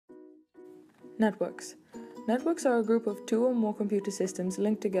Networks. Networks are a group of two or more computer systems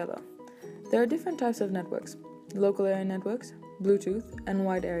linked together. There are different types of networks: local area networks, Bluetooth, and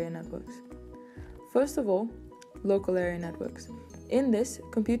wide area networks. First of all, local area networks. In this,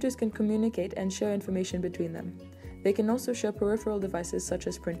 computers can communicate and share information between them. They can also share peripheral devices such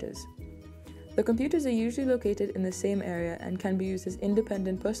as printers. The computers are usually located in the same area and can be used as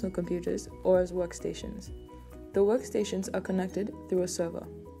independent personal computers or as workstations. The workstations are connected through a server.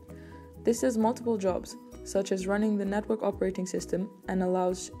 This does multiple jobs, such as running the network operating system, and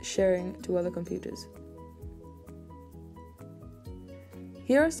allows sharing to other computers.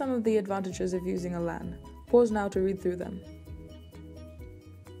 Here are some of the advantages of using a LAN. Pause now to read through them.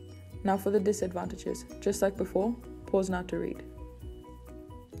 Now for the disadvantages. Just like before, pause now to read.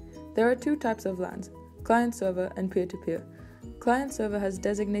 There are two types of LANs, client-server and peer-to-peer. Client-server has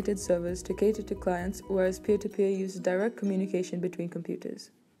designated servers to cater to clients, whereas peer-to-peer uses direct communication between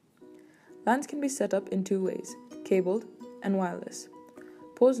computers. LANs can be set up in two ways, cabled and wireless.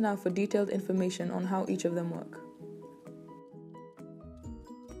 Pause now for detailed information on how each of them work.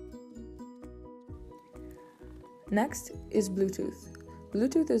 Next is Bluetooth.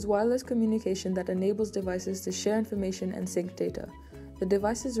 Bluetooth is wireless communication that enables devices to share information and sync data. The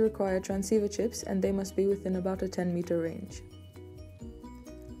devices require transceiver chips and they must be within about a 10-meter range.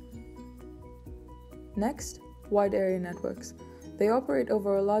 Next, wide area networks. They operate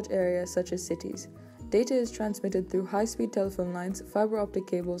over a large area such as cities. Data is transmitted through high-speed telephone lines, fiber optic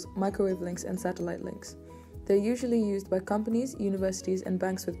cables, microwave links, and satellite links. They're usually used by companies, universities, and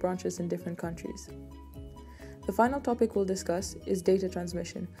banks with branches in different countries. The final topic we'll discuss is data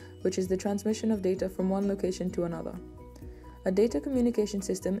transmission, which is the transmission of data from one location to another. A data communication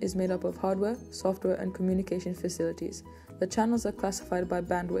system is made up of hardware, software, and communication facilities. The channels are classified by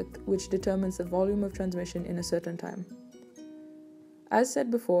bandwidth, which determines the volume of transmission in a certain time. As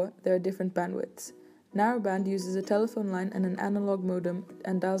said before, there are different bandwidths. Narrowband uses a telephone line and an analog modem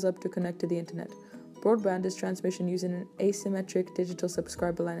and dials up to connect to the internet. Broadband is transmission using an asymmetric digital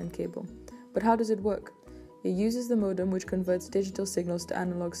subscriber line and cable. But how does it work? It uses the modem, which converts digital signals to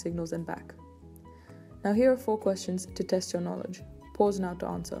analog signals and back. Now here are 4 questions to test your knowledge. Pause now to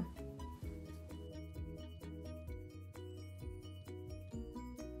answer.